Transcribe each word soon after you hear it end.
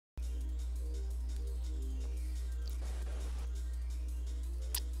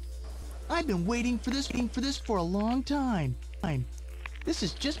I've been waiting for this for a long time. This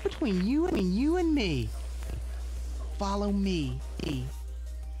is just between you and me. Follow me.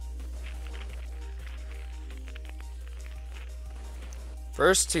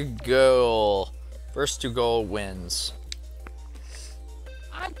 First to go wins.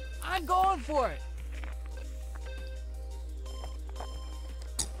 I'm going for it.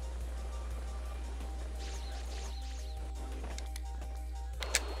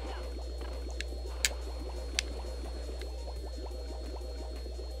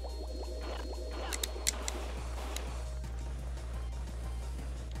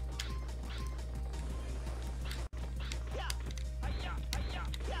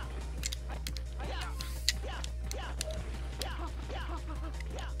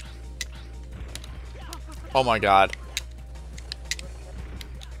 Oh my god.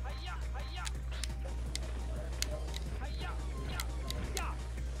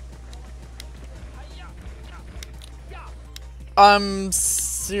 I'm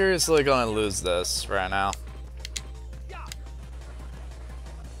seriously gonna lose this right now.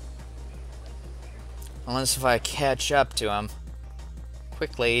 Unless if I catch up to him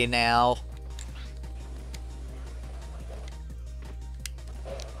quickly now.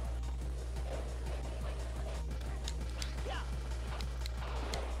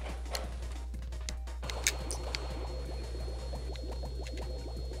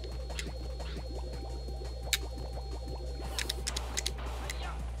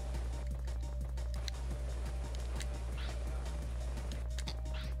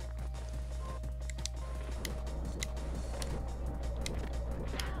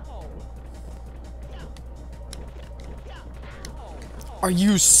 Are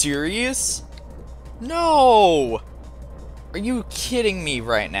you serious? No! Are you kidding me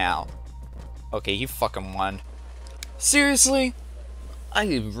right now? Okay, he fucking won. Seriously?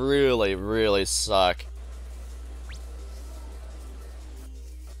 I really, really suck.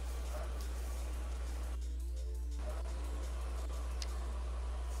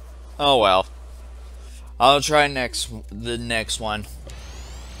 Oh well. I'll try the next one.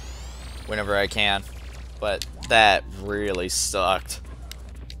 Whenever I can. But that really sucked.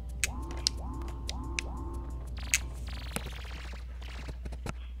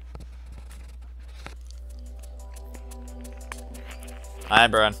 Hi,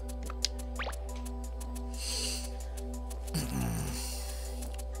 Brun.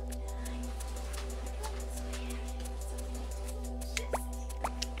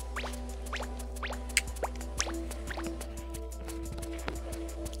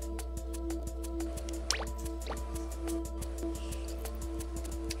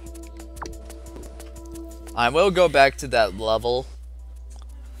 I will go back to that level,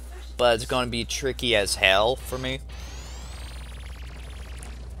 but it's going to be tricky as hell for me.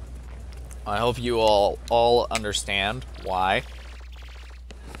 I hope you all understand why.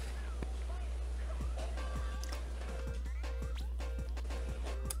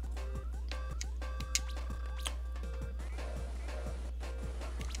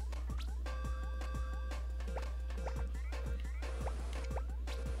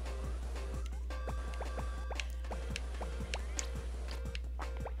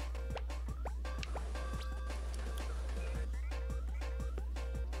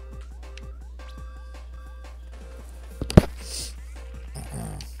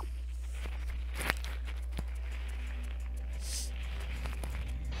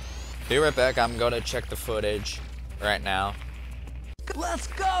 Be right back. I'm gonna check the footage right now. Let's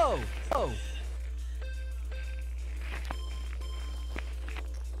go! Oh.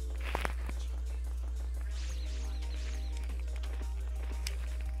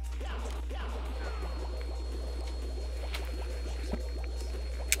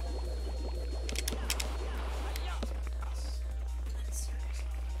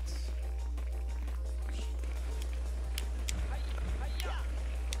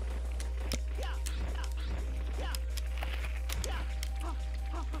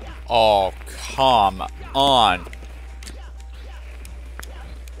 Oh, come on.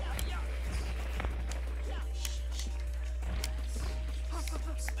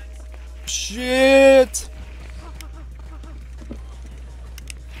 Shit!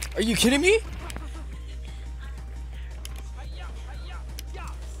 Are you kidding me?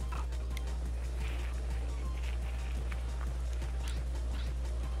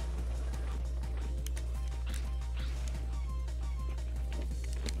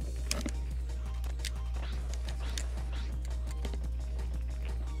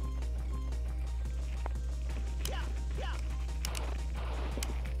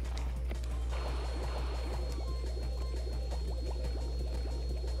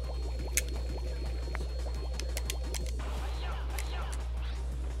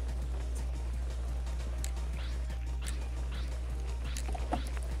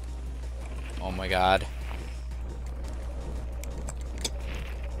 Oh my god.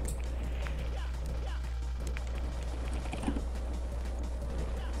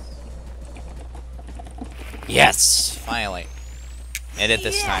 Yes! Finally. Made it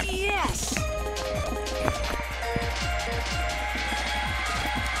this time. Yes!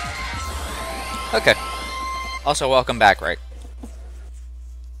 Okay. Also, welcome back, Rick.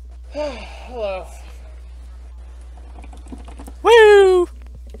 Hello. Woo!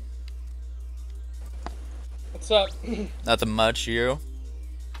 What's up? Nothing much, you?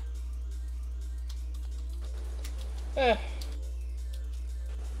 Eh,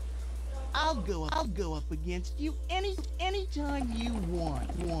 I'll go up against you anytime you want.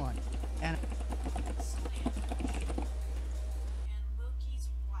 And Loki's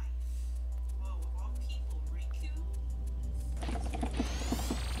wife. Whoa, of all people, Riku?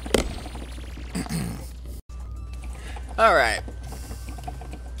 Alright.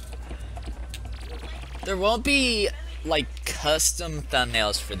 There won't be, like, custom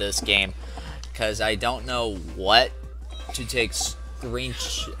thumbnails for this game, because I don't know what to take a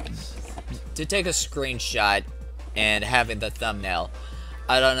screenshot and having the thumbnail.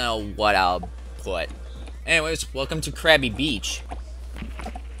 I don't know what I'll put. Anyways, welcome to Krabby Beach.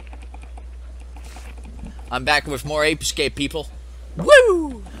 I'm back with more Ape Escape, people.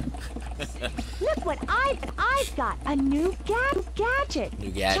 Woo! Look what I've got! A new gadget!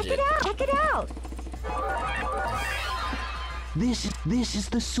 New gadget. Check it out! This is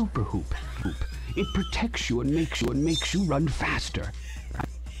the super hoop. It protects you and makes you run faster.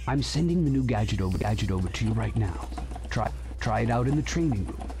 I'm sending the new gadget over to you right now. Try it out in the training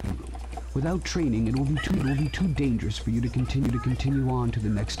room. Without training, it will be too dangerous for you to continue on to the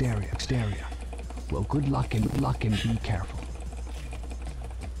next area. Well, good luck and be careful.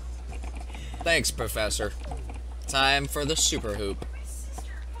 Thanks, Professor. Time for the super hoop.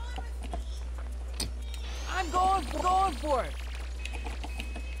 I'm going for it.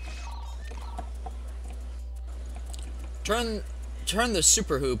 Turn the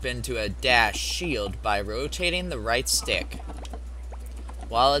super hoop into a dash shield by rotating the right stick.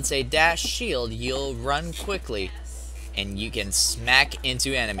 While it's a dash shield, you'll run quickly, and you can smack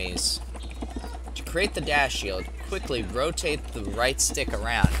into enemies. To create the dash shield, quickly rotate the right stick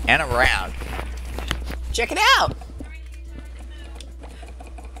around and around. Check it out!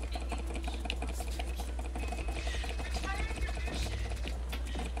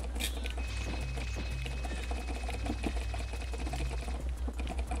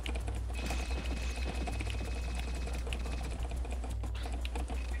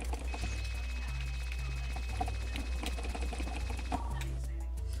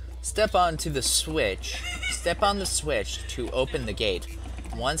 Step on the switch to open the gate.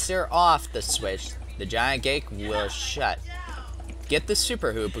 Once they're off the switch, the giant gate will shut. Get the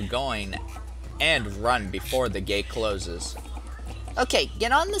super hoop going and run before the gate closes. Okay,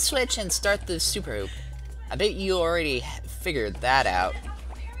 get on the switch and start the super hoop. I bet you already figured that out.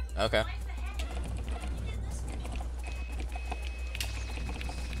 Okay.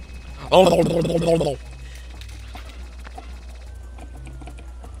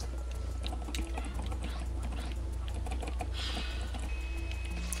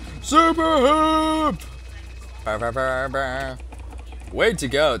 Super hoop! Brr, brr, brr, brr. Way to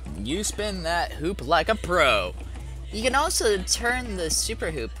go. You spin that hoop like a pro. You can also turn the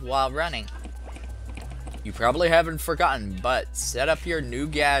super hoop while running. You probably haven't forgotten, but set up your new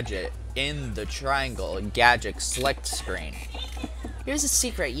gadget in the triangle gadget select screen. Here's a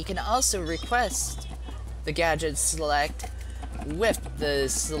secret. You can also request the gadget select with the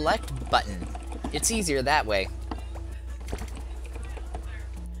select button. It's easier that way.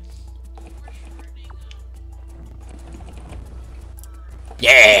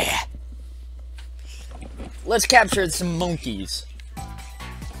 Yeah! Let's capture some monkeys.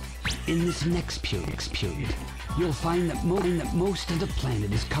 In this next period, you'll find that most of the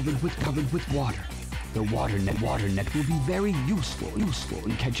planet is covered with water. The water net will be very useful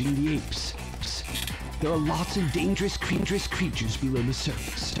in catching the apes. There are lots of dangerous creatures below the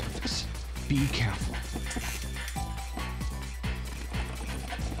surface. Be careful.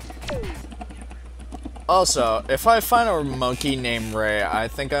 Also, if I find a monkey named Ray, I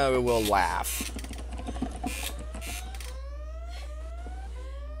think I will laugh.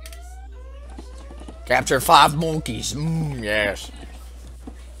 Capture 5 monkeys. Yes.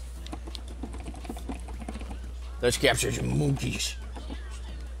 Let's capture some monkeys.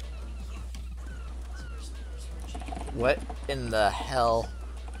 What in the hell?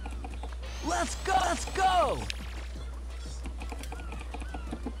 Let's go!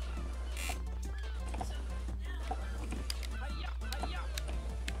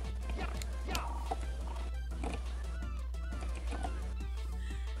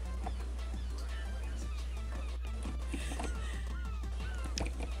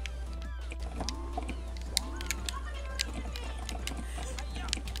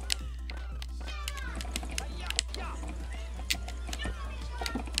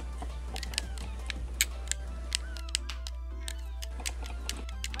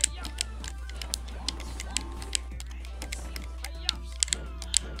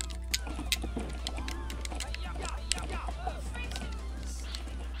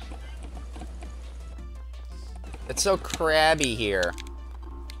 It's so crabby here.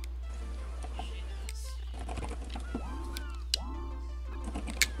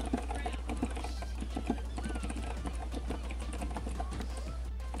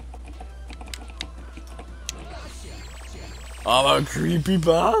 I'm a creepy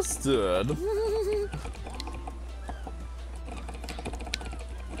bastard.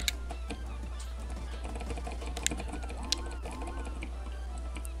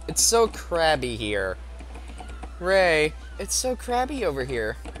 It's so crabby here. Ray, it's so crabby over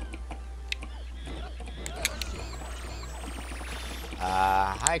here.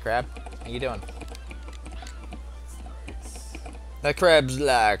 Hi crab. How you doing? That crab's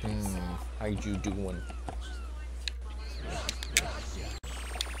like, how you doing?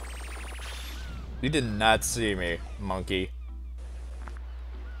 You did not see me, monkey.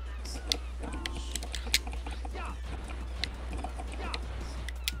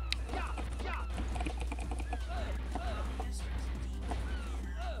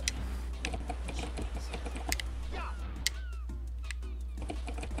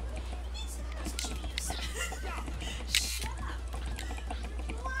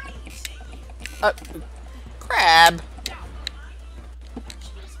 Crab!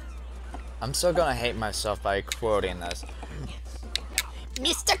 I'm still gonna hate myself by quoting this.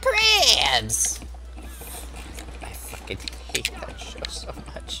 Mr. Krabs! I fucking hate that show so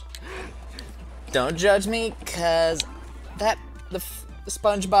much. Don't judge me, cause the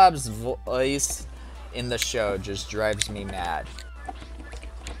SpongeBob's voice in the show just drives me mad.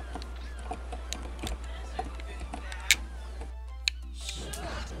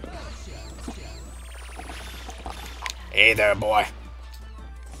 Hey there, boy.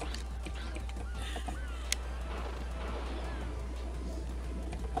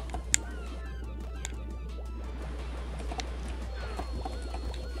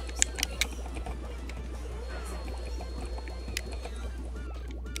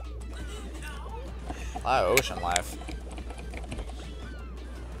 A lot of ocean life.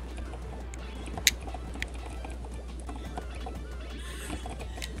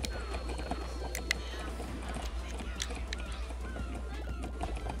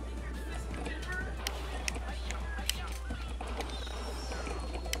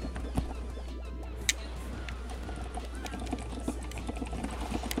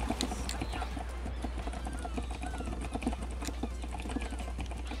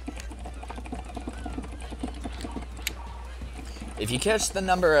 If you catch the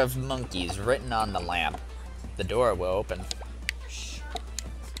number of monkeys written on the lamp, the door will open.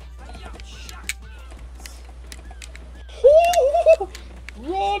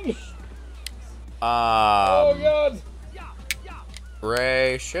 Run! Oh god!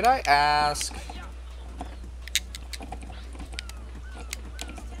 Ray, should I ask?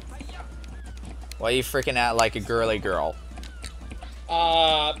 Why are you freaking out like a girly girl?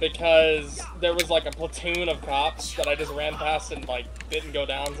 Because there was like a platoon of cops that I just ran past and like didn't go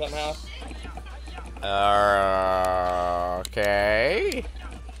down somehow. Okay.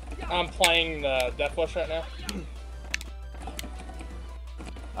 I'm playing the Death Wish right now.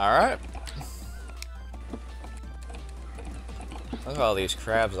 Alright. Look at all these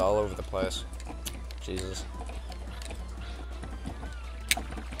crabs all over the place. Jesus.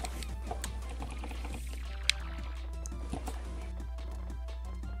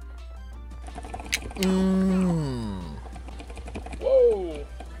 Whoa!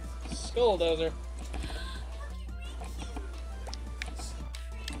 Skulldozer.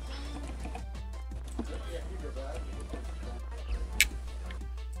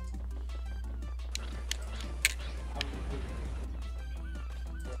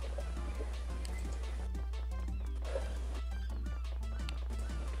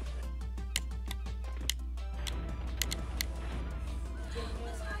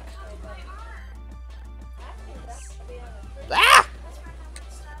 Ah!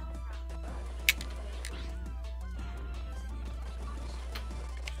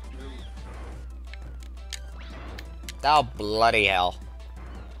 Oh, bloody hell.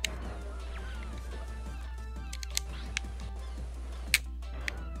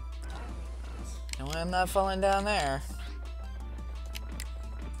 No, I'm not falling down there.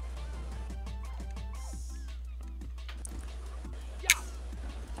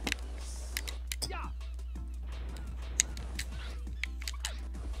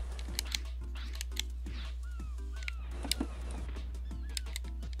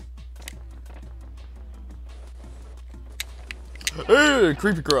 Hey,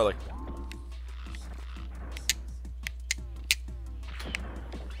 creepy crawly.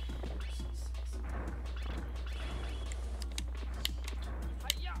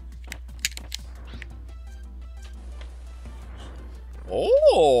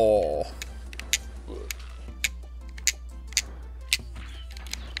 Oh.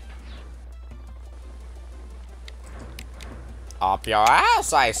 Up your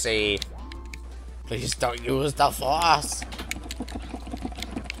ass, I see. Please don't use the force.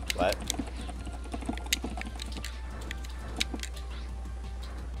 What?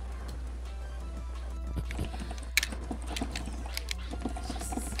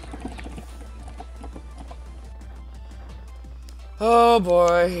 Oh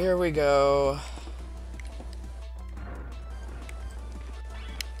boy, here we go.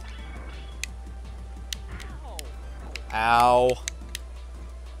 Ow.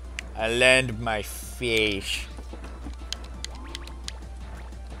 I landed my face.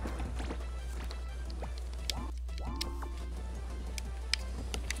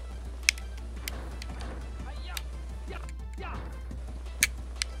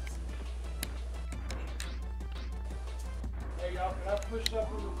 Hey y'all, can I push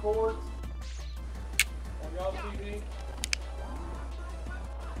up and record on y'all TV?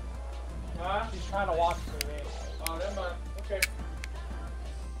 Huh? She's trying to watch me, man. Oh, never mind. Okay.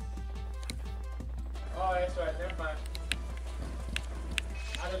 Oh, that's right. Never mind.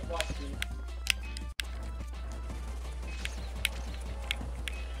 I just watched you.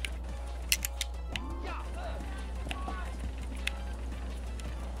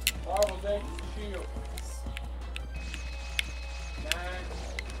 Marvel Day Shield. 9.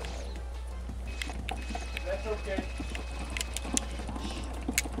 That's okay.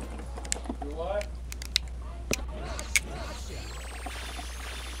 You what?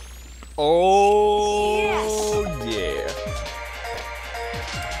 Oh yeah.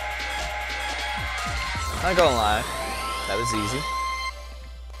 Not gonna lie, that was easy.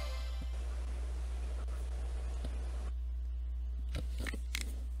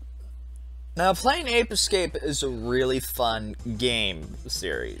 Now, playing Ape Escape is a really fun game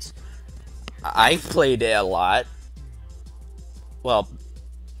series. I've played it a lot. Well,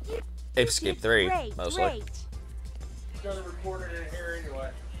 Ape Escape 3, mostly. Great. I'm gonna record it in here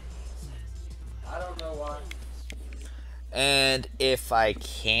anyway. I don't know why. And if I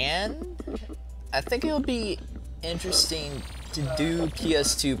can, I think it'll be interesting to do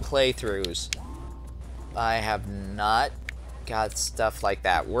PS2 playthroughs. I have not got stuff like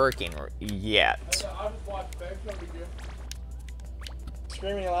that working yet. I'll just watch back. It's gonna be good.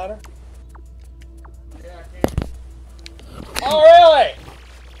 Scream any louder? Yeah, I can. Oh, really?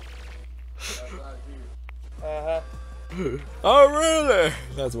 Uh-huh. Oh, really?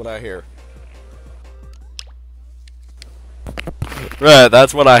 That's what I hear. Right,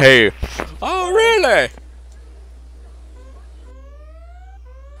 that's what I hear. Oh, really?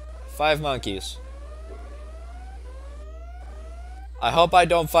 5 monkeys. I hope I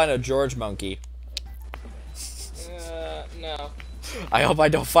don't find a George monkey. No. I hope I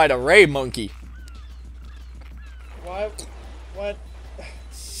don't find a Ray monkey. Why? What?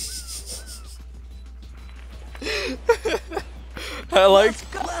 I like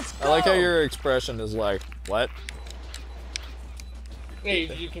Let's go. I like how your expression is like, what?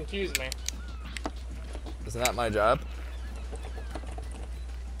 Hey, you confused me. Isn't that my job?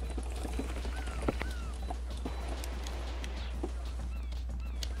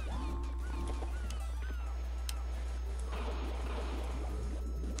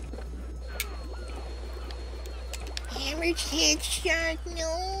 Hammer's headshot,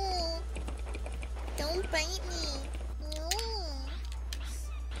 no. Don't bite me. No.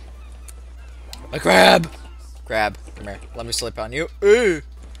 A crab! Crab, come here. Let me slip on you. Ooh.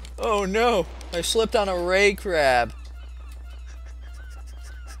 Oh no! I slipped on a ray crab.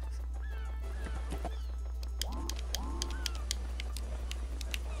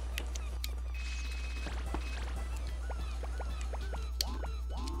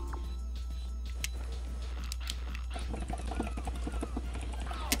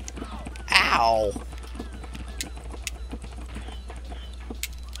 Ow!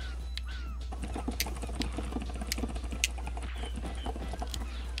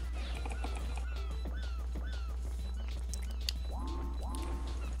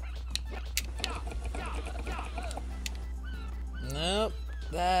 Nope,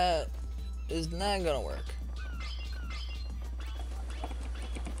 that is not gonna work.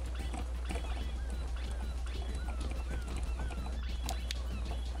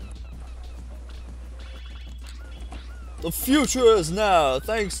 The future is now,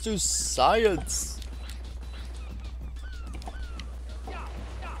 thanks to science.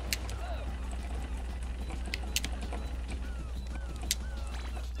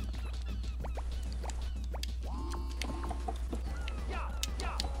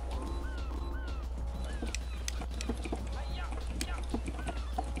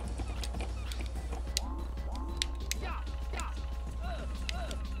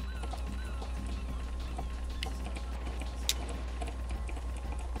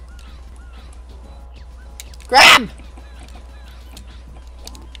 Grab!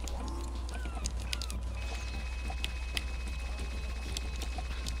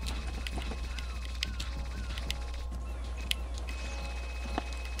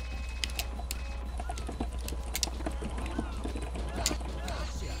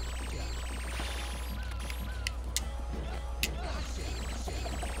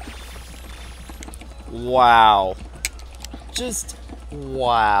 Wow. Just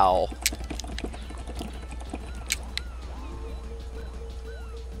wow.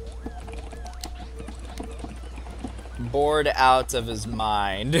 Bored out of his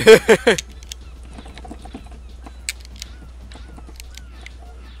mind.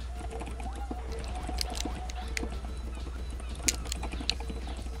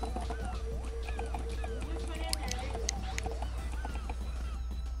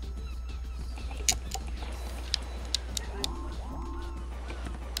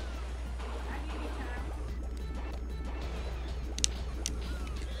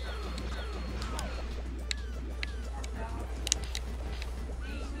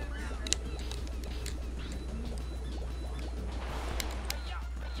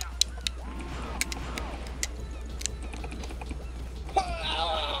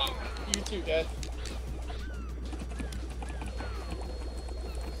 You too, Dad.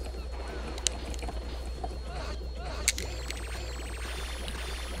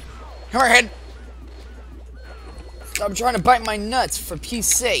 Hammerhead! Stop trying to bite my nuts, for peace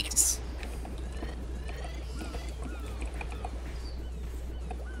sakes.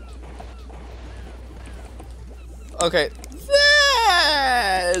 Okay,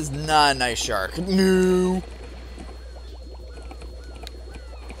 that is not a nice shark. No.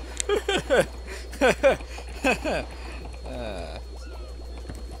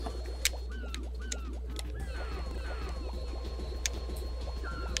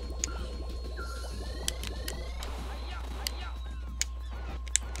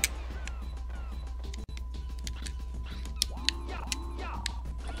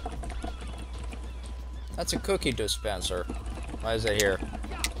 That's a cookie dispenser. Why is it here?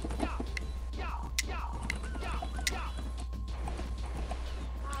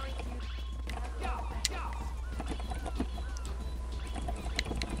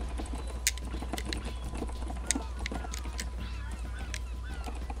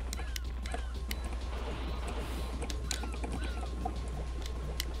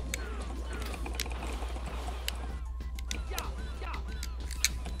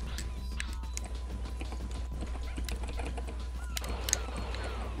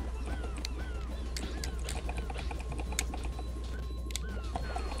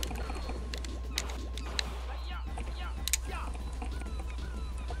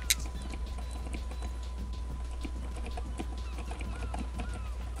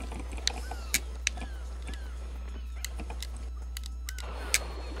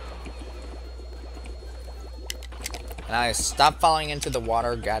 And I stop falling into the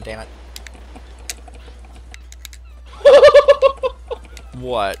water, god damn it.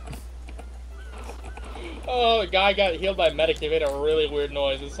 What? Oh, the guy got healed by medic. He made a really weird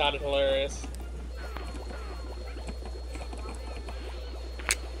noise. It sounded hilarious.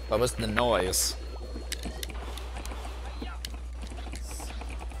 What was the noise?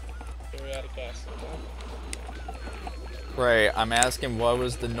 Here we had a cast. Right, I'm asking what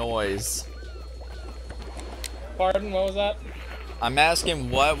was the noise? Pardon, what was that? I'm asking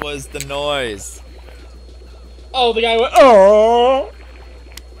what was the noise? Oh, the guy went, oh!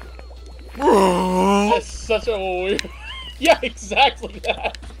 That's such a weird... Yeah, exactly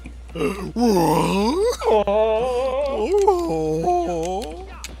that.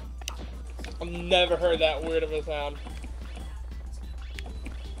 I've never heard that weird of a sound.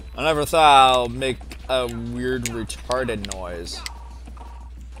 I never thought I'll make a weird retarded noise.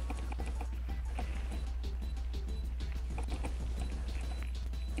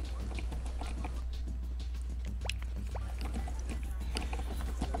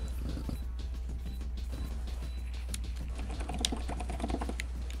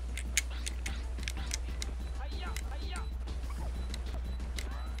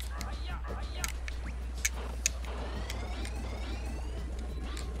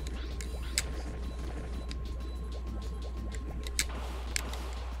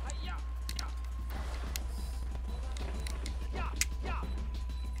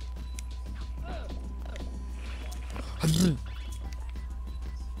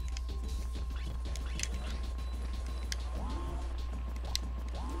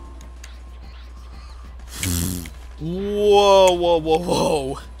 Whoa, whoa, whoa,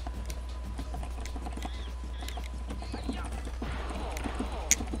 whoa.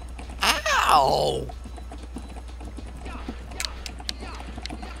 Ow!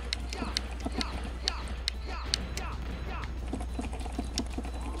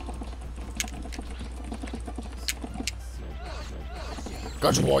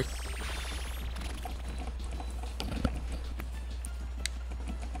 Gotcha, boy.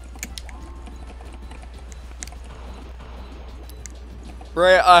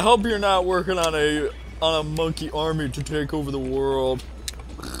 Ray, I hope you're not working on a monkey army to take over the world.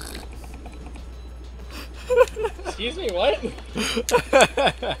 Excuse me, what?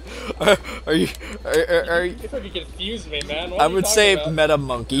 Are you? You fucking confused me, man. What I are you would talking say about? meta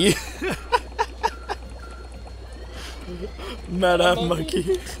monkey. Meta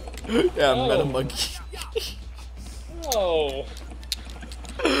monkey. Yeah, Oh. meta monkey. No.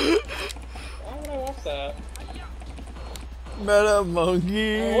 Why would I watch that? Meta I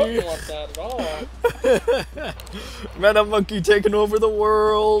monkey. wouldn't watch that at all. Meta monkey taking over the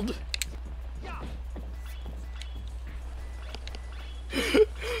world.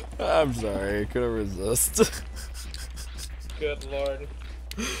 I'm sorry, I couldn't resist. Good lord.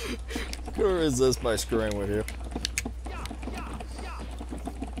 Couldn't resist by screwing with you.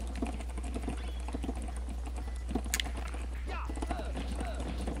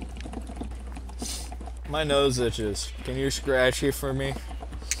 My nose itches. Can you scratch it for me?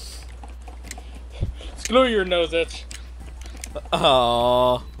 Screw your nose itch.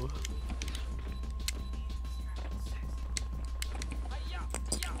 Aww.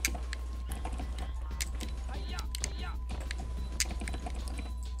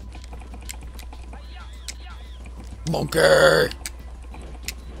 Monkey!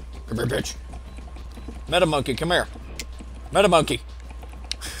 Come here, bitch. Meta monkey, come here. Meta monkey.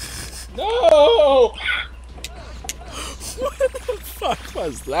 No! What the fuck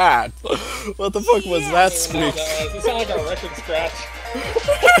was that? What the fuck was that It squeak? sounded like a record scratch.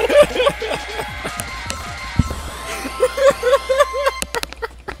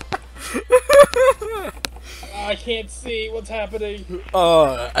 I can't see what's happening.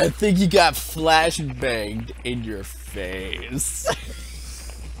 I think you got flashbanged in your face.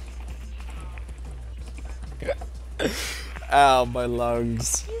 Ow, my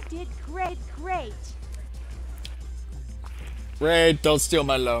lungs. You did great, great. Ray, don't steal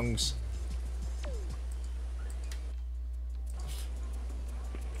my lungs.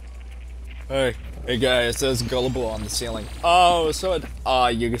 Hey guys, it says gullible on the ceiling. Oh, so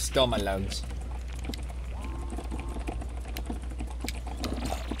it, you stole my lungs.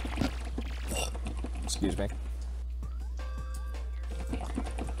 Excuse me.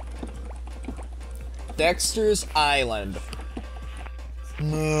 Dexter's Island.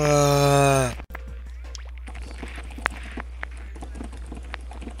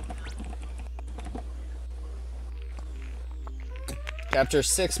 Capture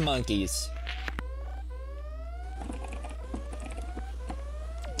 6 monkeys.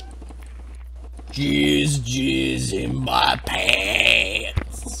 Jizz in my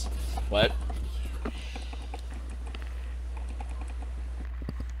pants. What?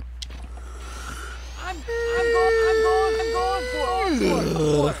 I'm going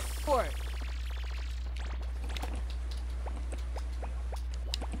for it.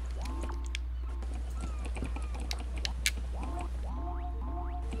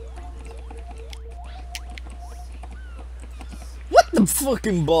 What the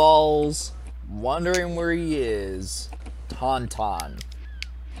fucking balls? Wondering where he is. Tauntaun.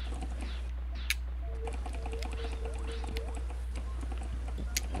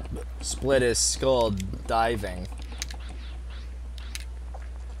 Split his skull diving.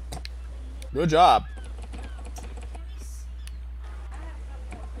 Good job.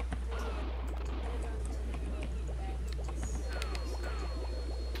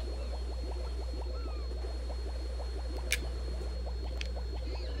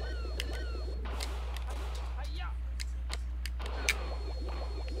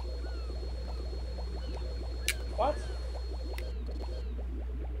 What?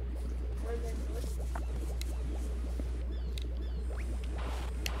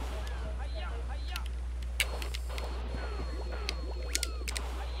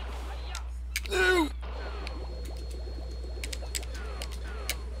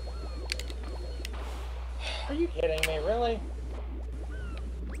 Are you kidding me, really?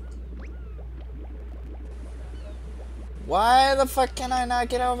 Why the fuck can I not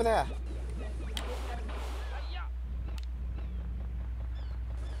get over there?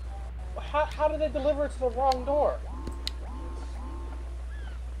 How did they deliver it to the wrong door?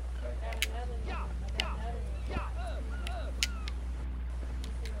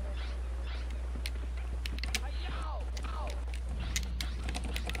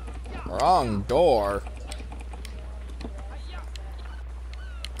 Wrong door.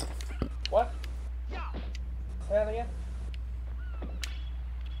 What? Say that again?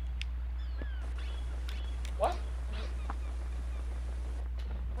 What?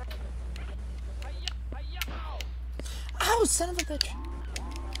 No, son of a bitch.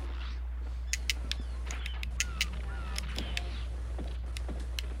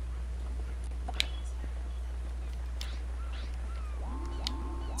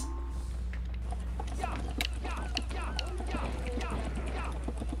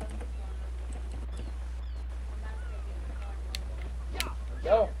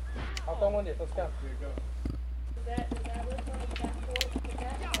 Go. I'll come with you. Let's go.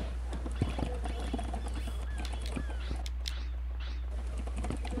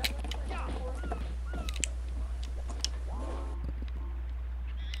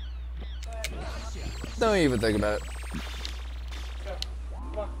 Don't even think about it.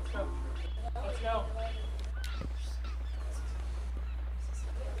 Come on, let's go. Let's go.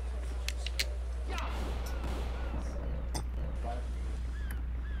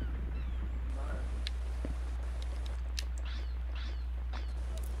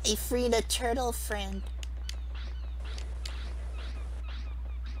 I freed a turtle friend.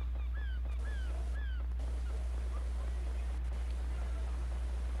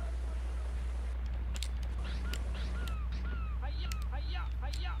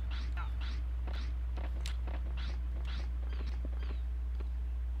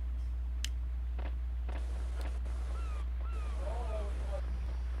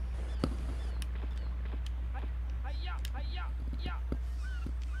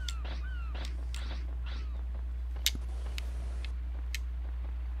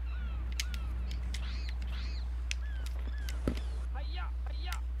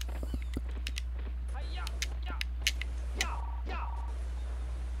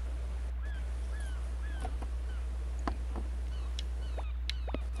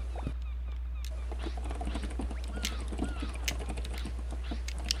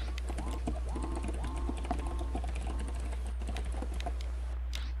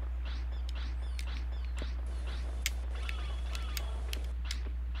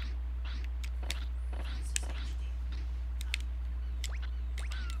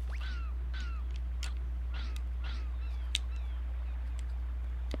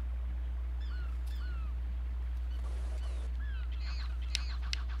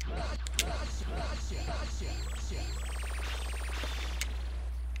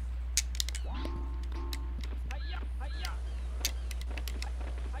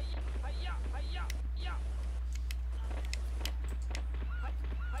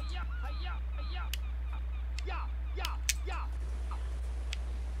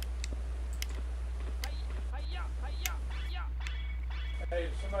 Hey,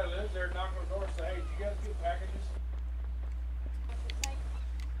 if somebody lives there, knock on the door and say, hey, did you guys get packages?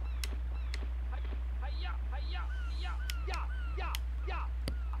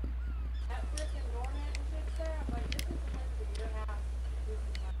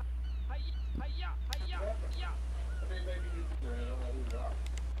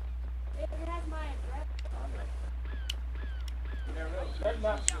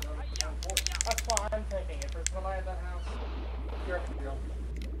 That's fine, I'm taking it. For somebody in that house, you're up to deal.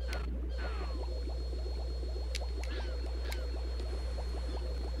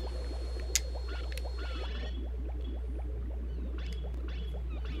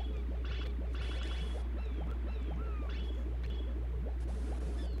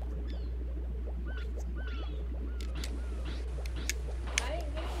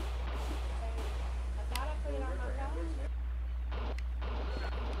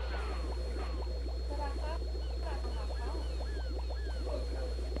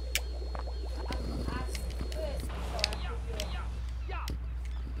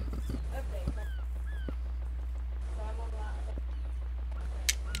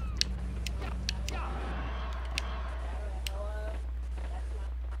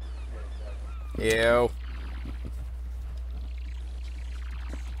 Ew.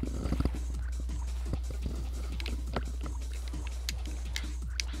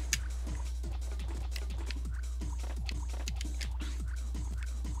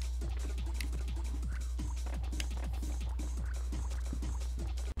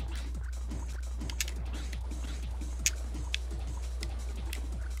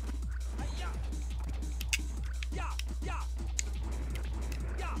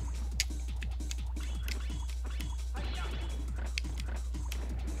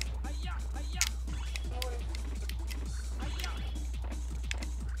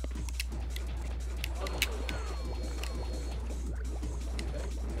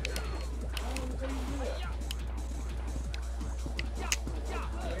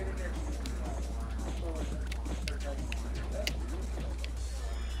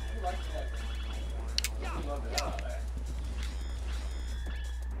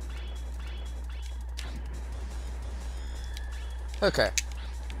 Okay.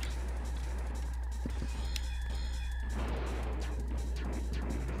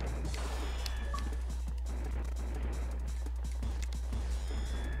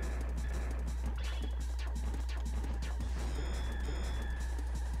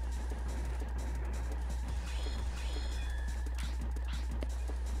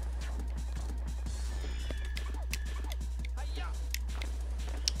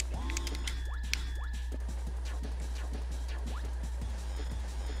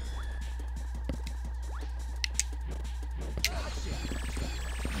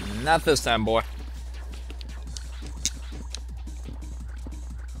 Not this time, boy.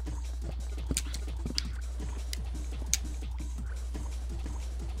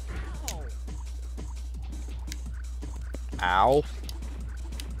 Ow.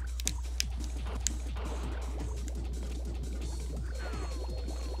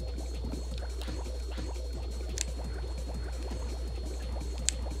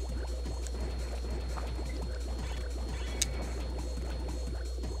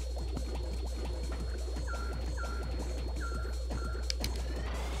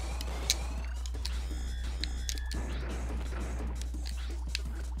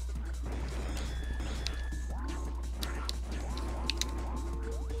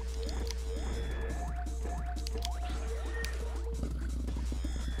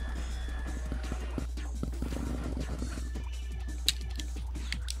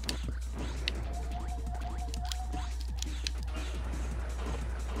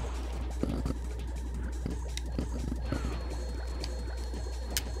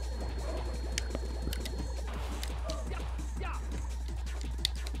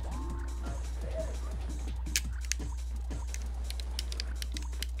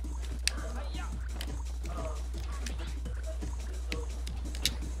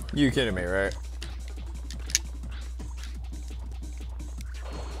 You kidding me, right?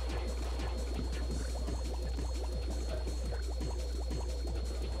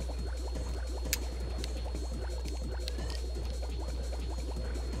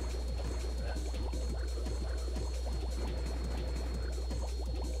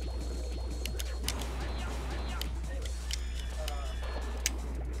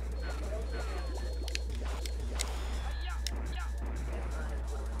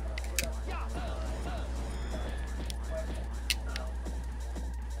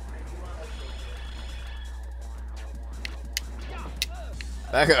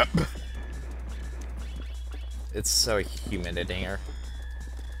 Back up. It's so humid in here.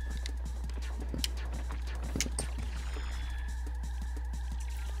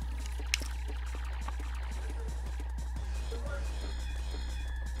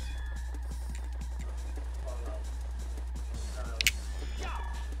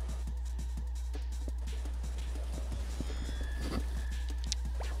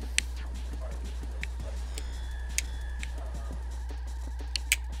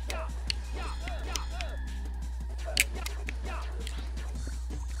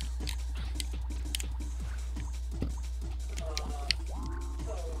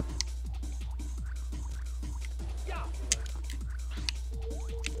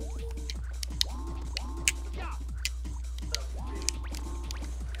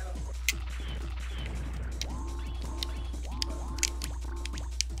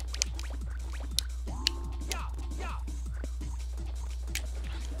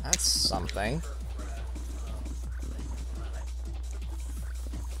 That's something.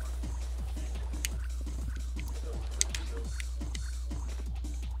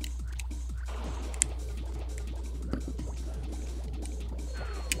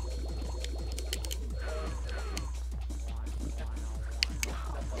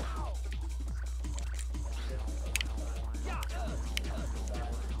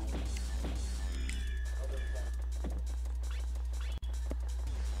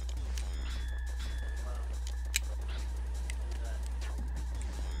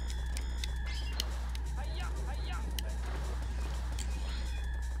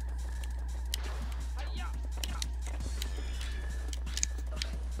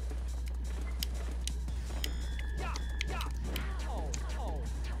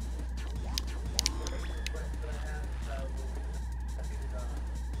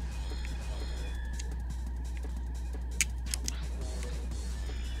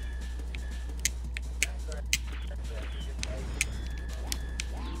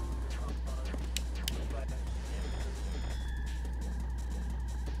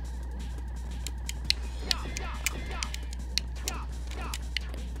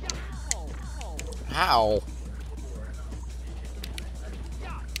 Ow.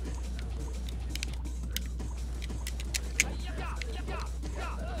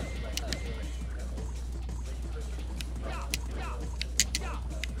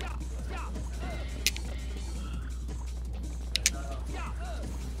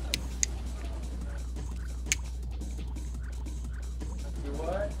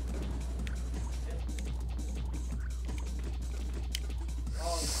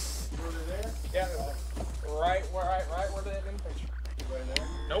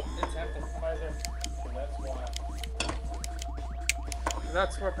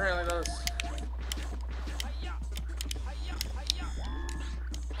 That's what apparently does.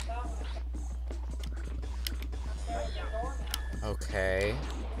 Okay.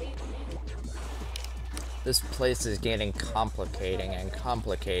 This place is getting complicating and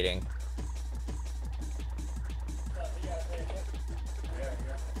complicating.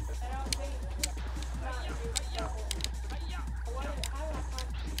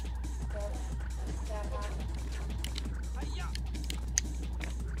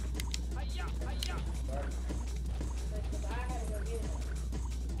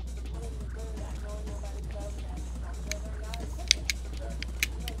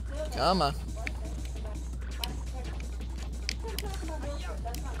 Come on.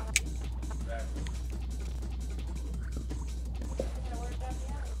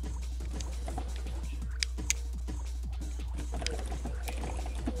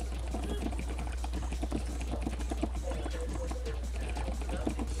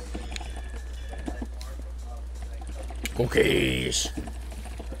 Cookies.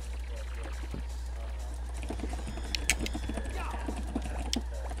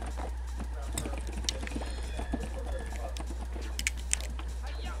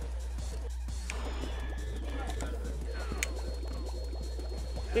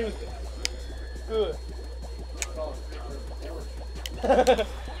 He was good.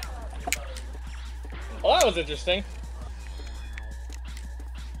 Well, that was interesting.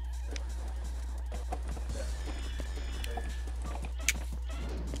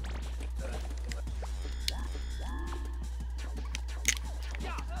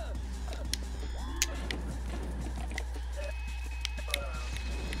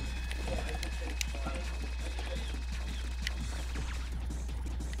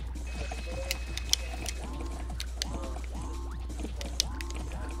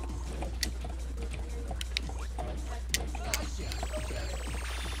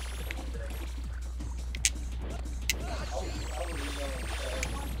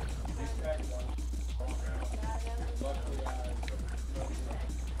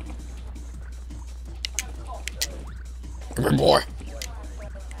 Come here, boy.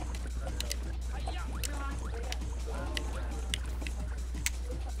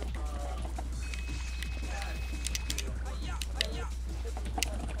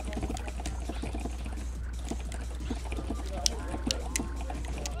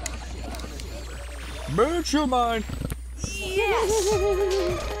 Bitch, you're mine.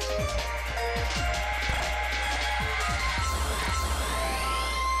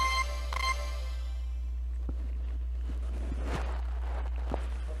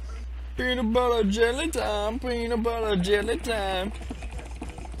 Peanut butter jelly time, peanut butter jelly time.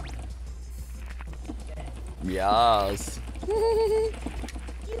 Yes. You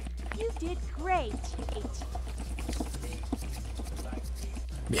did great.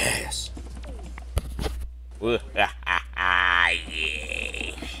 Yes. Yeah.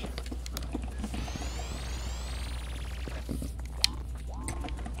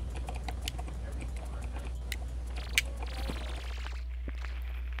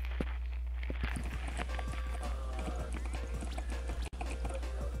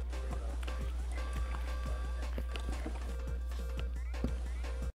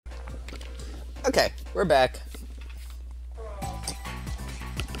 Okay, we're back.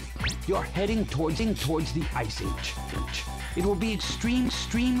 You're heading towards the Ice Age. It will be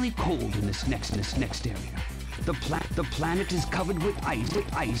extremely cold in this next area. The planet is covered with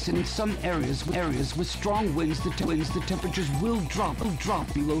ice, and in some areas with strong winds, the temperatures will drop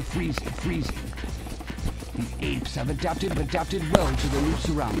below freezing. The apes have adapted well to their new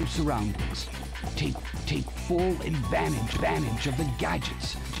surroundings. Take full advantage of the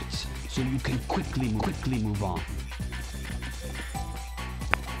gadgets, so you can quickly move on.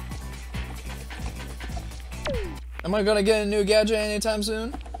 Am I gonna get a new gadget anytime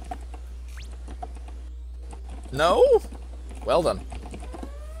soon? No? Well done.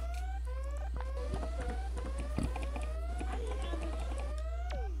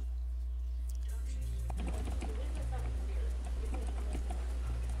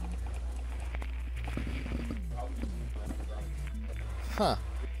 Huh.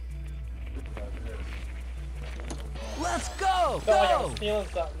 Let's go! Felt like I was feeling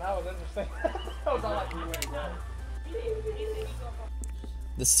something. That was interesting. That was all I could do.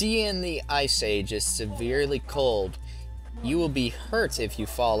 The sea in the Ice Age is severely cold. You will be hurt if you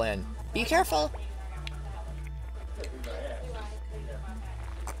fall in. Be careful!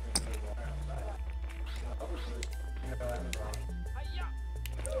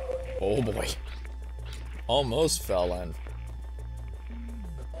 Oh boy. Almost fell in.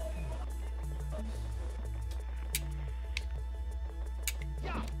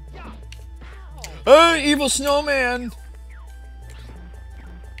 Hey, evil snowman!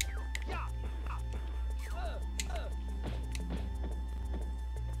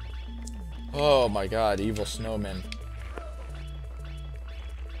 Oh my god, evil snowman.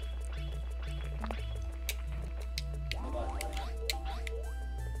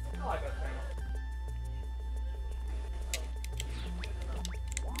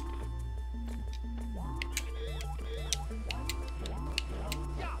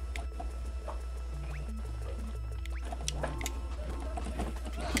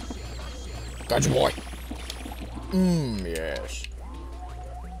 Gotcha, boy. Yes.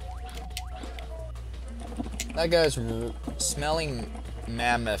 That guy's smelling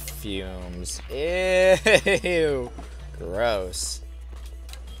mammoth fumes. Ew. Gross.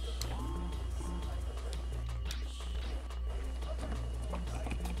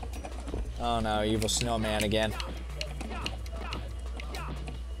 Oh no, evil snowman again.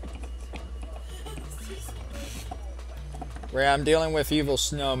 Ray, I'm dealing with evil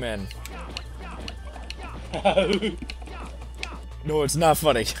snowmen. No, it's not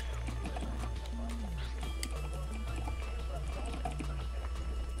funny.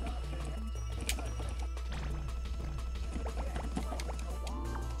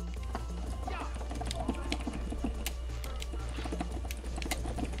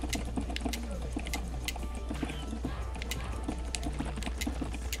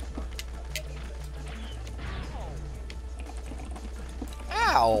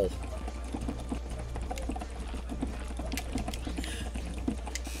 Ow!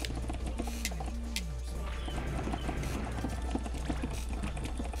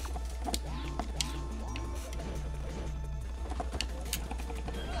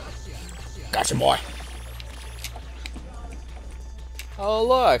 Gotcha, boy. Oh,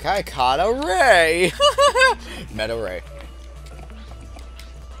 look, I caught a ray. Meta ray.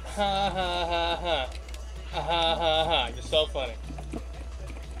 Ha ha ha ha. Ha ha ha ha. You're so funny.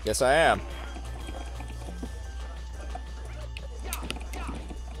 Yes, I am.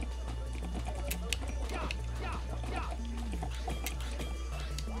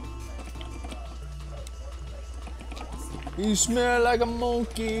 You smell like a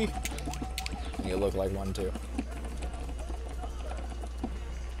monkey. You look like one too.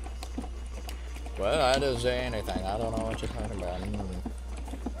 Well, I didn't say anything. I don't know what you're talking about.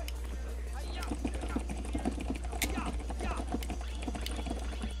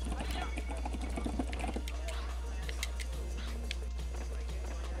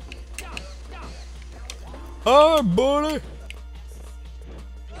 Hi, buddy.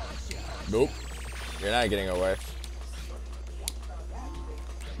 Nope. You're not getting away.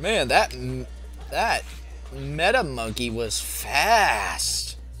 Man, that meta monkey was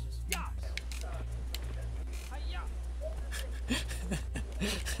fast.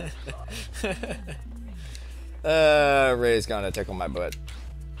 Ray's gonna tickle my butt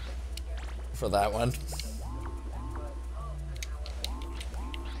for that one.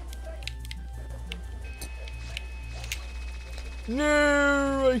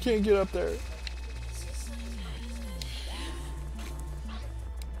 No, I can't get up there.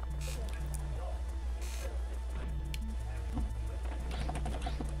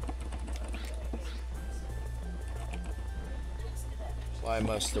 Why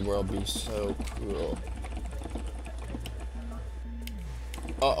must the world be so cruel?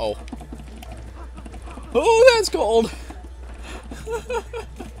 Uh-oh. Oh, that's cold!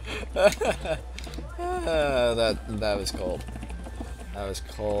 That was cold. That was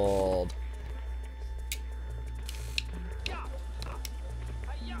cold.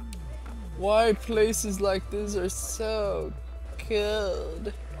 Why places like this are so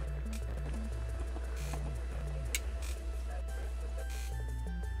cold?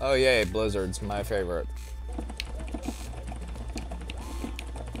 Oh yay, blizzards, my favorite.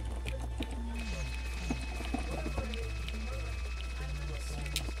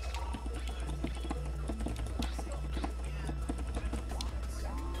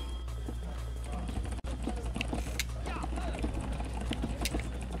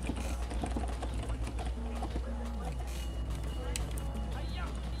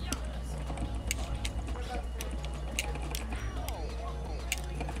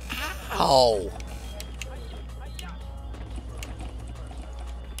 Ow!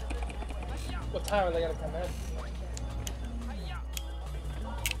 What time are they gonna come in?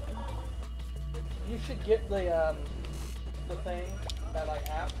 You should get the thing, that like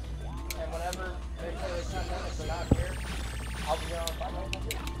app, and whenever they say they come in, if they're not here, I'll be on my phone.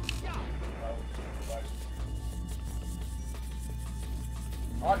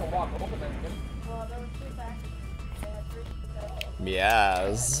 Or I can walk over there and get them. Well, there were 2 back. They had 3.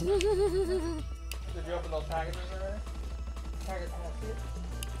 Yes. Did you open those packages already? Package it?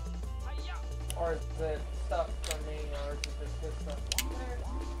 Or is it stuff for me, or is it just good stuff?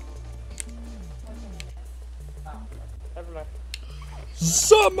 Oh, never mind.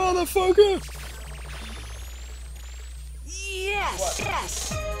 Sup, motherfucker? Yes! What? Yes!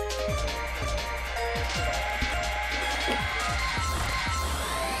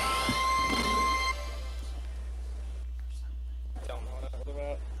 Don't know what that's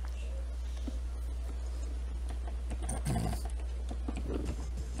about.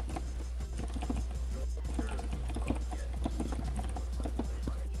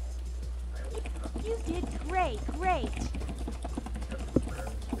 You did great, great.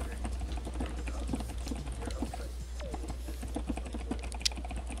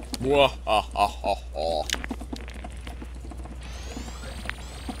 Wah-ha-ha-ha-ha.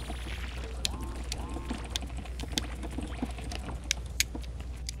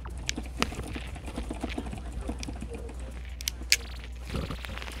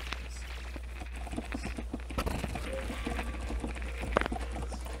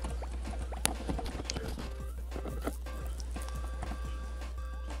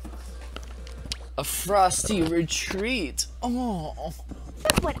 A frosty retreat. Oh.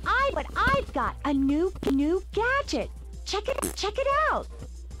 Look what I've got. A new gadget. Check it out.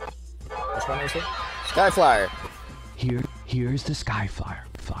 Which one is it? Skyflyer. Here's the Skyflyer.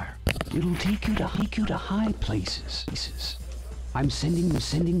 It'll take you to high places. I'm sending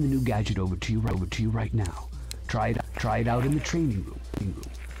the new gadget over to you right now. Try it out in the training room.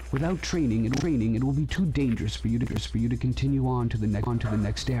 Without training, it will be too dangerous for you to continue on to the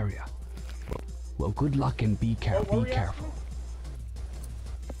next area. Well, good luck and be careful.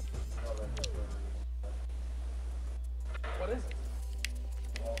 What is it?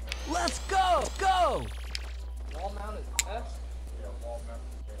 Let's go! Go! Wall mounted test?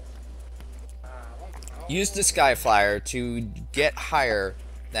 Use the Skyflyer to get higher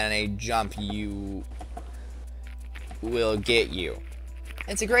than a jump you will get you.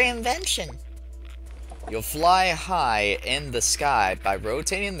 It's a great invention. You'll fly high in the sky by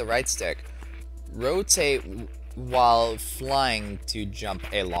rotating the right stick. Rotate while flying to jump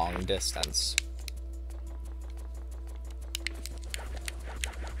a long distance.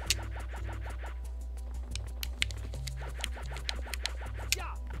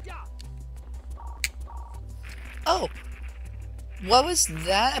 Oh, what was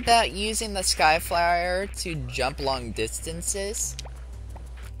that about using the Skyflyer to jump long distances?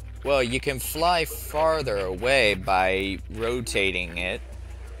 Well, you can fly farther away by rotating it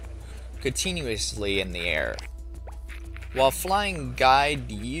continuously in the air. While flying,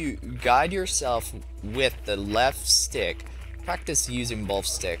 guide yourself with the left stick. Practice using both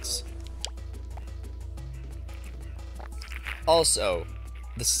sticks. Also,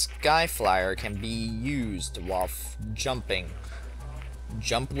 the Skyflyer can be used while jumping.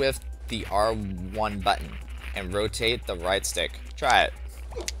 Jump with the R1 button and rotate the right stick. Try it.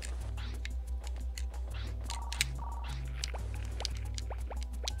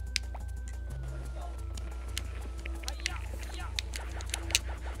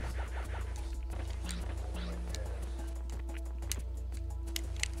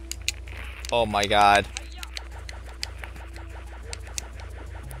 Oh my god.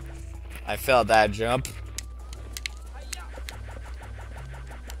 I failed that jump.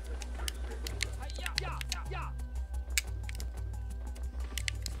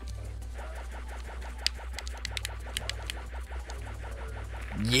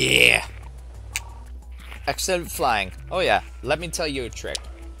 Yeah! Excellent flying. Oh yeah, let me tell you a trick.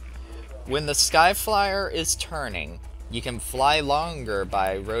 When the Skyflyer is turning, you can fly longer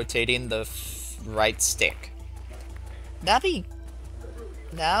by rotating the right stick. That'll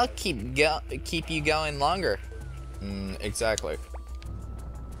Keep you going longer. Exactly.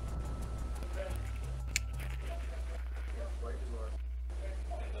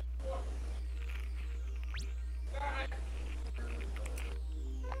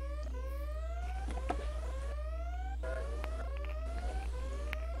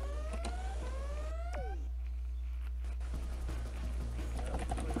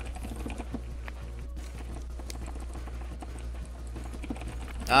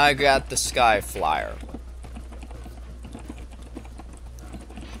 I got the Skyflyer.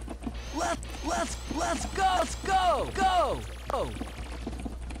 Let's go!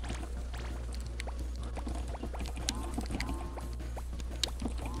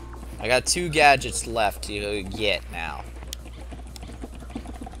 I got 2 gadgets left to get now.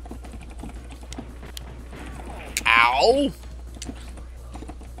 Ow!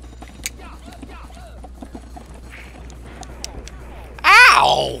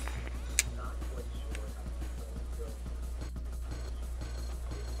 Ow!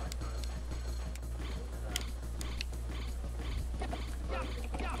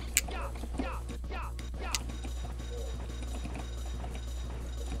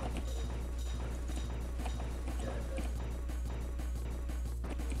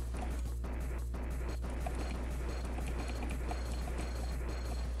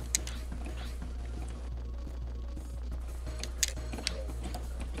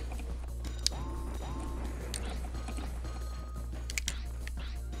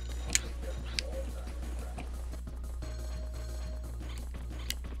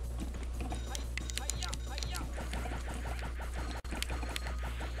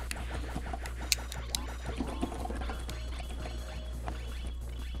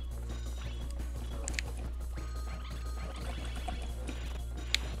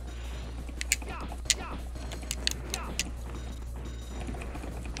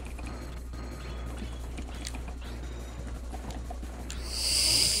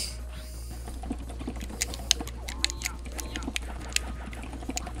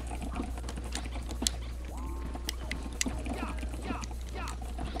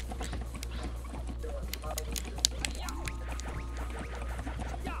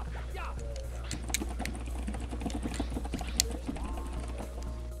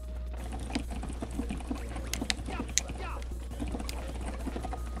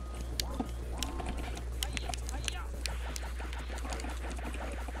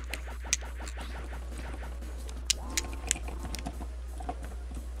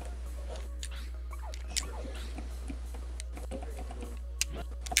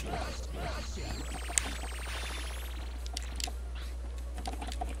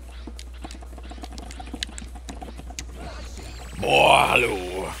 Oh,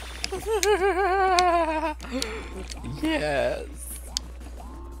 hello. Yes.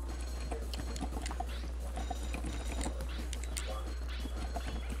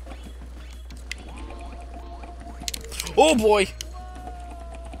 Oh boy.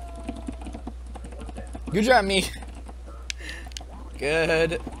 Good job, me.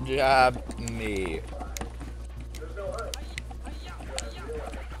 Good job, me.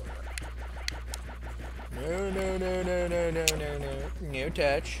 No, no, no, no, no, no, no, no. No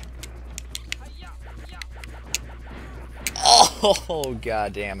touch. Oh,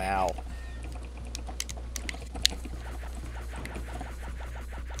 goddamn, ow.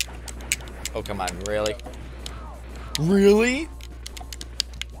 Oh, come on, really? Really?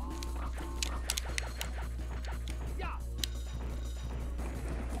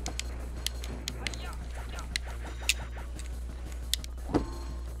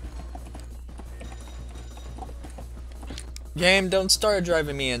 Game, don't start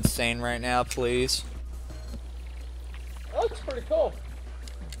driving me insane right now, please. That looks pretty cool.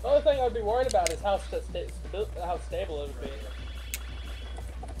 The only thing I'd be worried about is how stable it would be.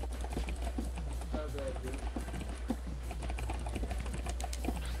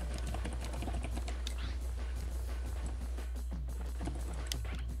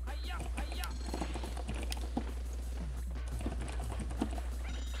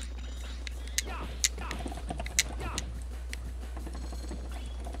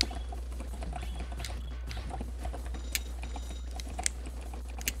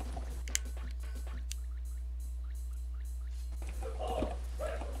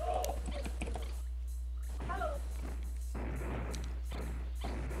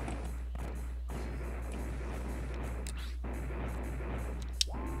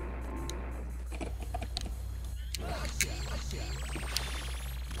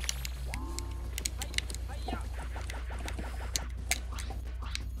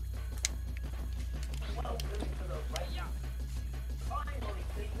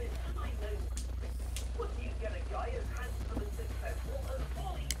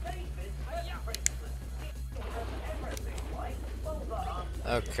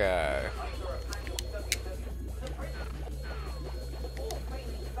 Okay.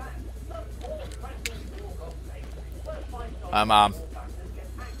 Hi, Mom.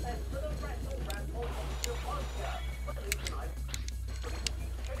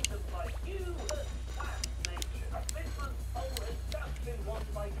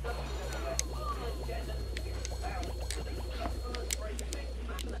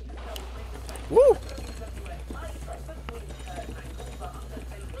 Woo!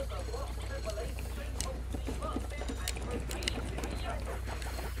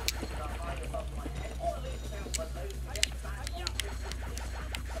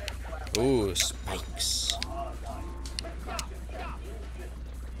 Ooh, spikes.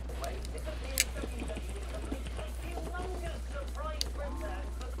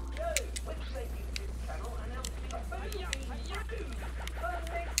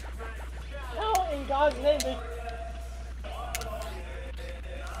 How in God's name did...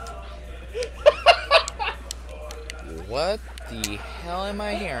 What the hell am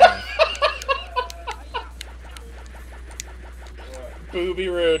I hearing? Booby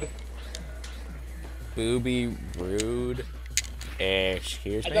rude. Booby rude.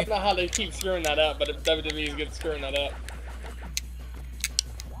 Excuse I me? don't know how they keep screwing that up, but WWE is good screwing that up.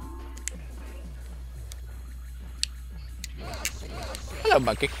 Hello,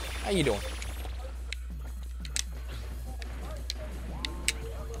 monkey. How you doing?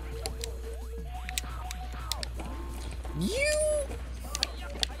 You.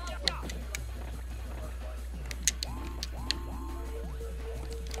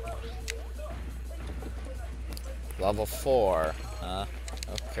 Level 4. Huh?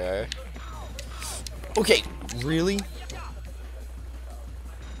 Okay. Okay, really?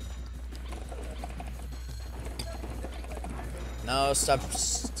 No, stop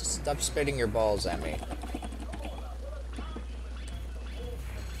spitting your balls at me.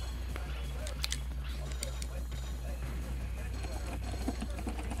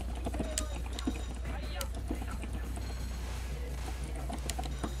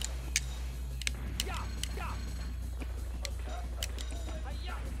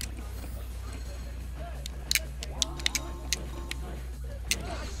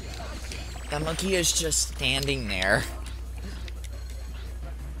 That monkey is just standing there.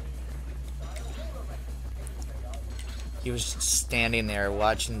 He was just standing there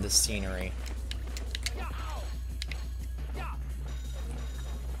watching the scenery.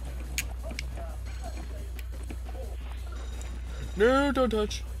 No, don't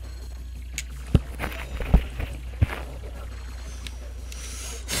touch.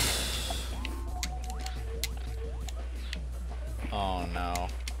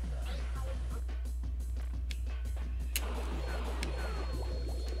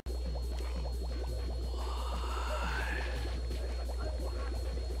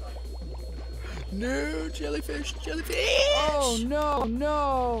 No, jellyfish, jellyfish! Oh no,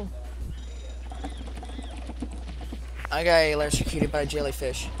 no! I got electrocuted by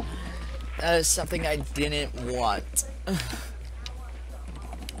jellyfish. That is something I didn't want.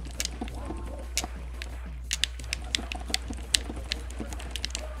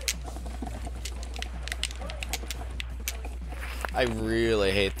 I really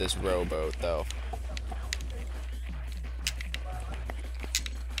hate this rowboat, though.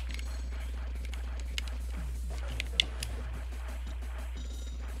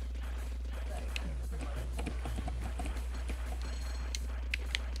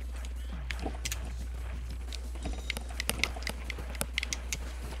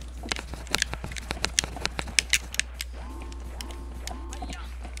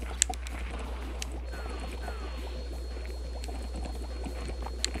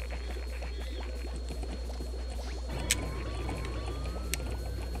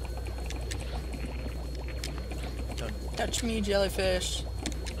 Touch me, jellyfish.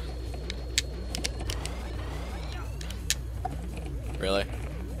 Really?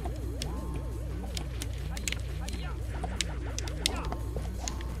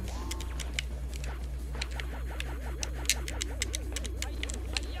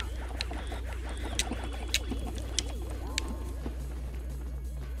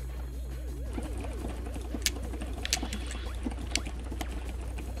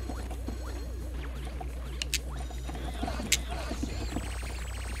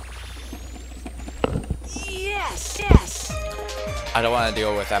 Yes, yes! I don't want to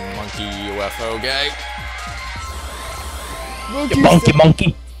deal with that monkey UFO guy.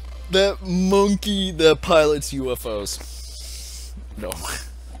 Monkey. That monkey that pilots UFOs. No.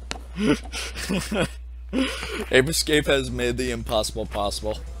 Ape Escape has made the impossible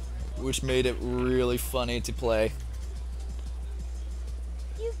possible, which made it really funny to play.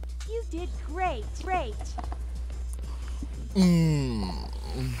 You did great.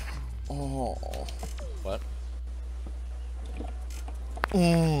 Oh. What?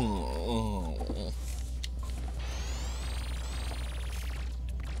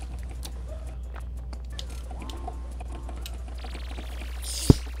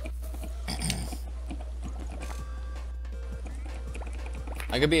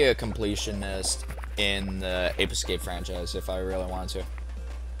 I could be a completionist in the Ape Escape franchise if I really want to.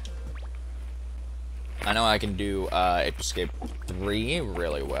 I know I can do Ape Escape 3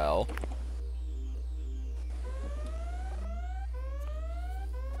 really well.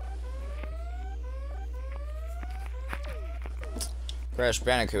 Crash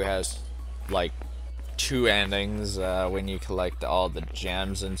Bandicoot has like 2 endings when you collect all the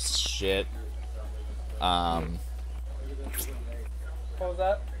gems and shit. What was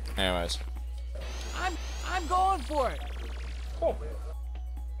that? Anyways. I'm going for it! Cool.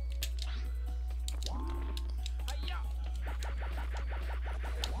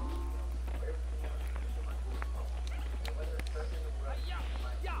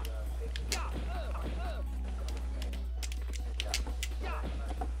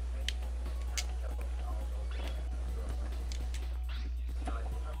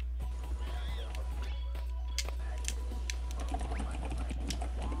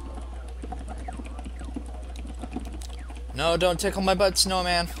 No, don't tickle my butt,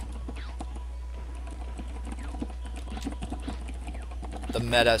 snowman. The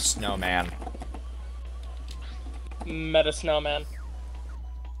meta snowman. Meta snowman.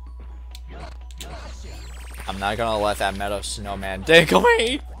 I'm not gonna let that meta snowman tickle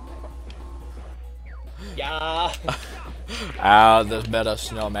me. Yeah. Ow, this meta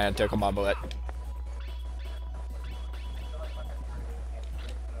snowman tickle my butt.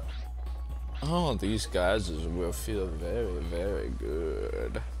 Oh, these guys will feel very, very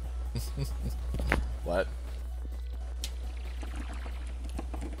good. What?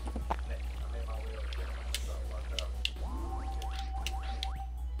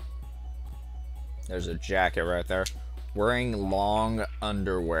 There's a jacket right there. Wearing long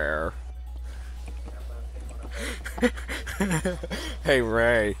underwear. Hey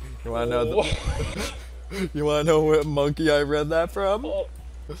Ray, you wanna know you wanna know what monkey I read that from?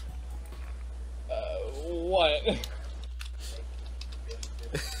 What?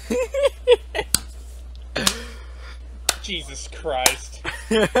 Jesus Christ.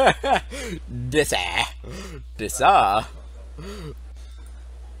 Dissa.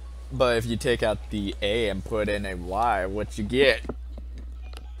 But if you take out the A and put in a Y, what you get?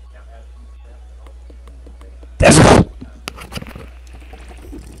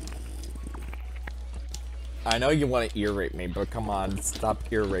 I know you want to ear rape me, but come on, stop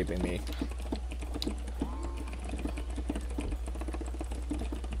ear raping me.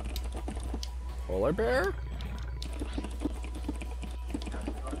 Polar bear?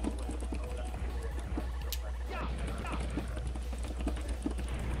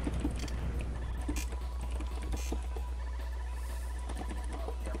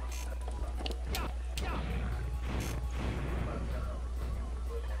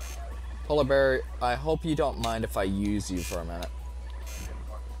 Polar bear, I hope you don't mind if I use you for a minute.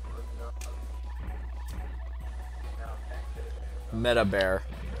 Meta bear.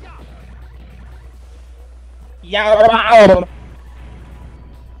 Yeah.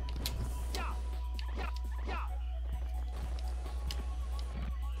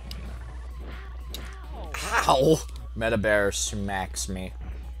 Ow! Meta bear smacks me.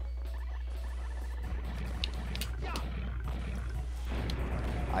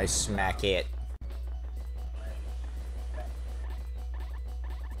 I smack it.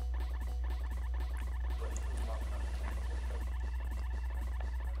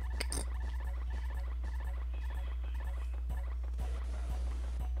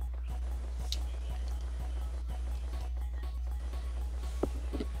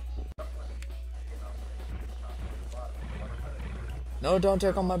 No, don't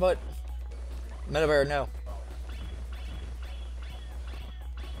tickle my butt. Meta bear, no.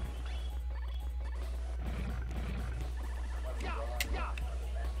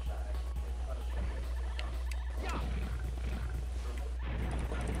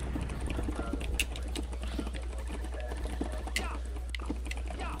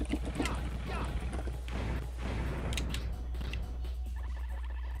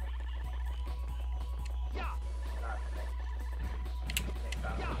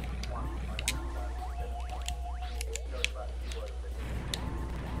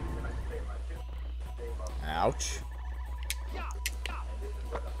 Ouch.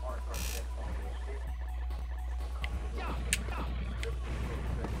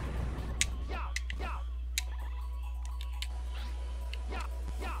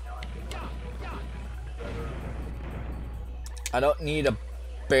 I don't need a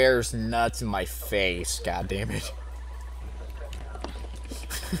bear's nuts in my face, god damn it.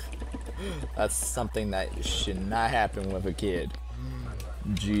 That's something that should not happen with a kid.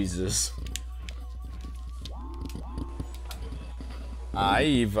 Jesus. Hi,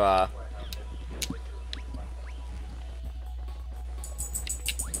 Eva.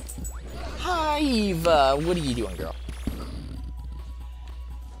 Hi, Eva. What are you doing, girl?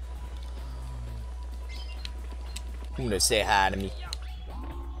 I'm gonna say hi to me.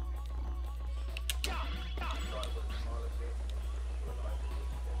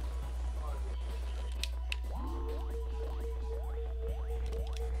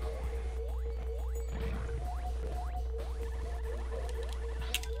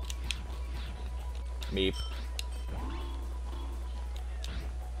 Meep.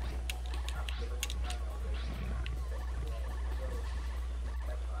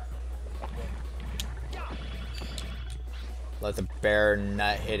 Let the bear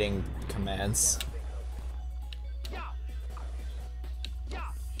nut hitting commence.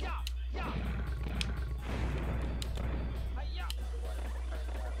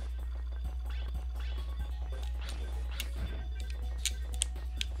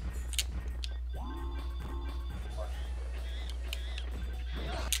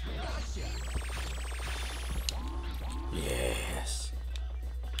 Yes.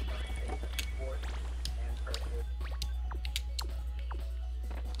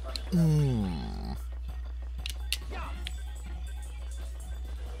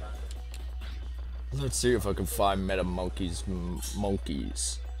 Let's see if I can find Meta Monkeys.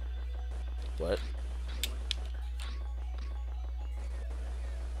 Monkeys. What?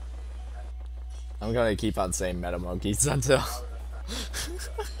 I'm gonna keep on saying Meta Monkeys until.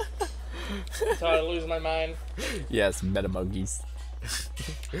 Until I lose my mind. Yes, Meta Monkeys.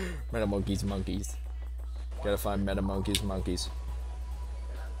 Meta Monkeys, monkeys. Gotta find Meta Monkeys, monkeys.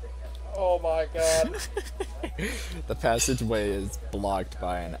 Oh my god. The passageway is blocked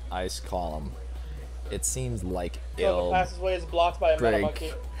by an ice column. It seems like So it'll the passageway is blocked by a meta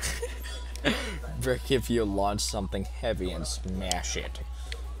monkey. break if you launch something heavy and smash it.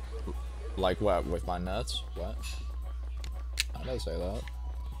 Like what? With my nuts? What? I didn't say that.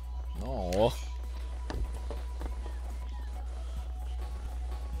 No.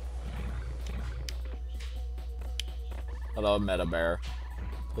 Hello, Meta Bear.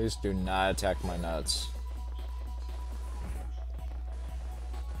 Please do not attack my nuts.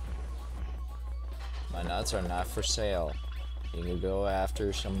 My nuts are not for sale. You can go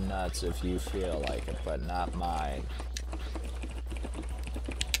after some nuts if you feel like it, but not mine.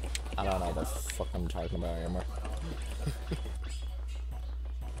 I don't know what the fuck I'm talking about anymore.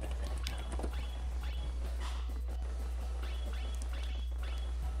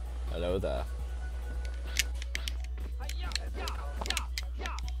 soda.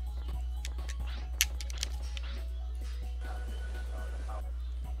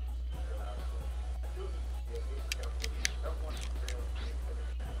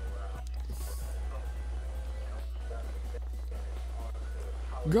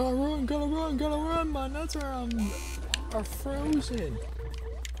 Gotta run, my nuts are frozen.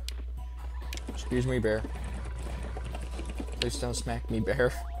 Excuse me, bear. Please don't smack me,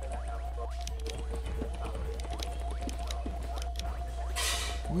 bear.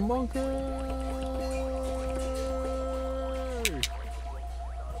 Monkey!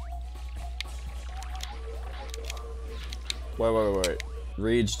 Wait.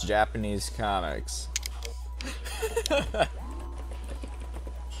 Reads Japanese comics.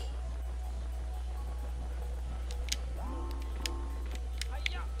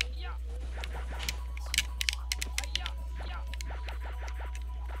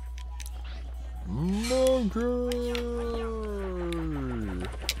 Monkey!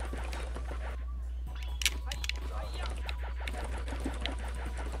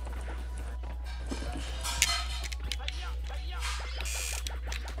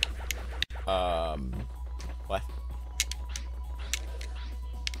 What?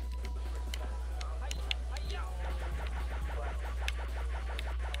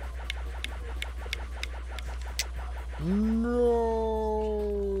 No!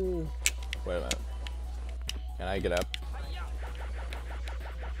 Wait a minute. Can I get up?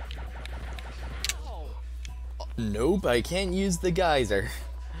 Nope, I can't use the geyser.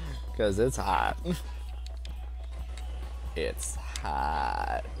 Because it's hot. It's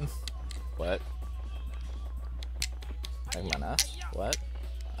hot. What? Like my nuts? What?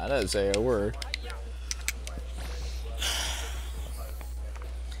 I didn't say a word.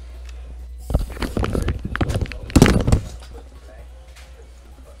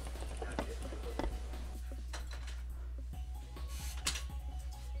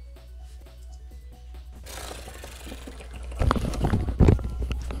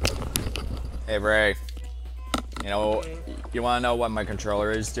 Hey Bray, you know, you wanna know what my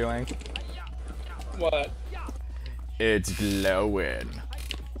controller is doing? What? It's glowing.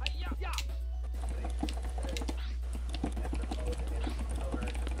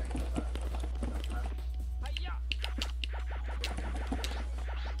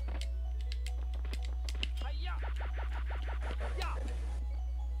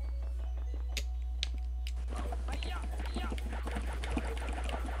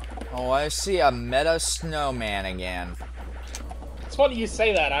 Oh, I see a meta snowman again. It's funny you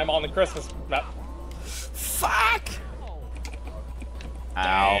say that. I'm on the Christmas. No. Fuck!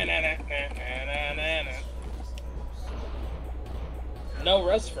 Ow. No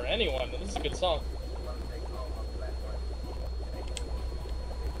rest for anyone, but this is a good song.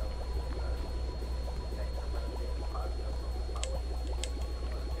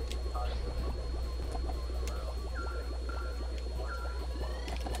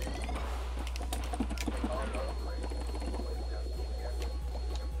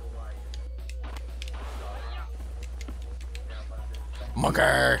 Monkey!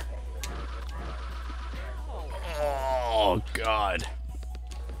 Oh, God.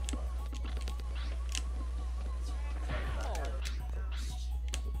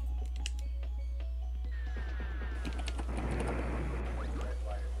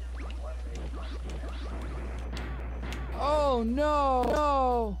 Oh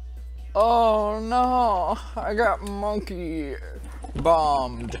no! Oh, no. I got monkey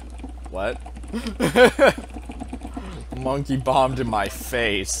bombed. What? Monkey bombed in my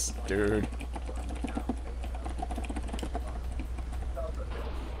face, dude.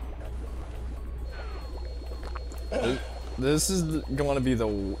 This is going to be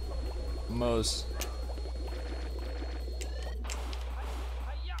the most...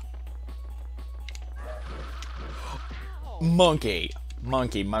 Monkey.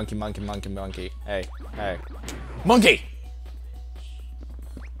 Monkey. Hey. Monkey!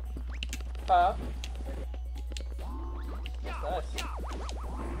 Huh? Nice.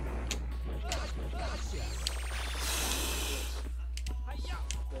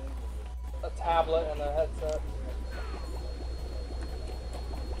 A tablet and a headset.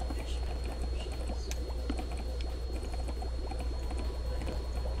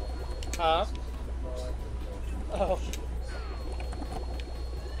 Huh? Oh.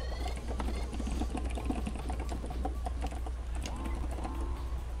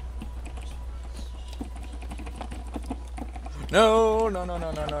 No,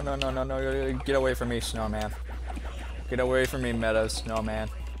 get away from me, snowman. Get away from me, meta snowman.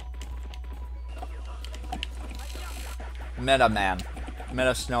 Meta man.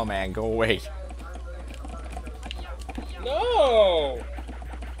 Meta snowman, go away. No!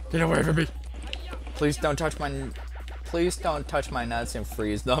 Get away from me. Please don't touch my nuts and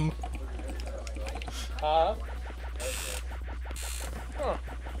freeze them. Huh?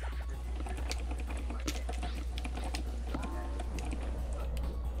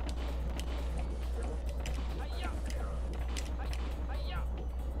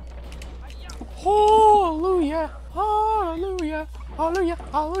 Hallelujah, hallelujah, hallelujah,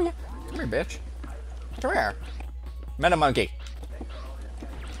 hallelujah. Come here, bitch. Come here. Meta monkey.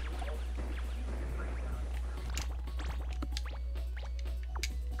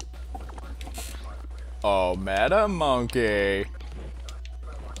 Oh, meta monkey.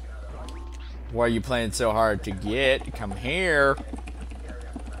 Why are you playing so hard to get? Come here.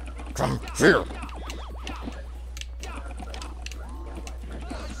 Come here.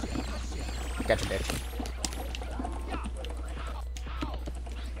 Gotcha, bitch.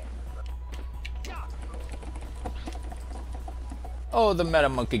 Oh, the meta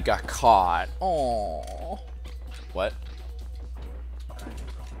monkey got caught. Oh. What?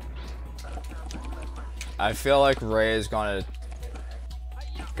 I feel like Ray is gonna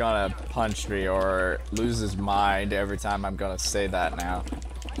punch me or lose his mind every time I'm gonna say that now.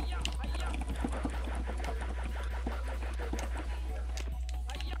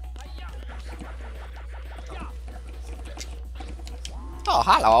 Oh,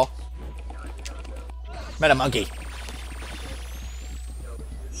 hello. Meta monkey.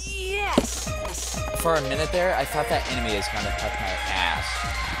 Yes! For a minute there, I thought that enemy is gonna touch my ass.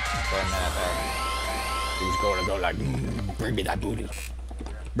 For a minute there. He was gonna go like, bring me that booty.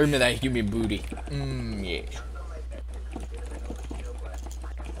 Bring me that human booty. Yeah.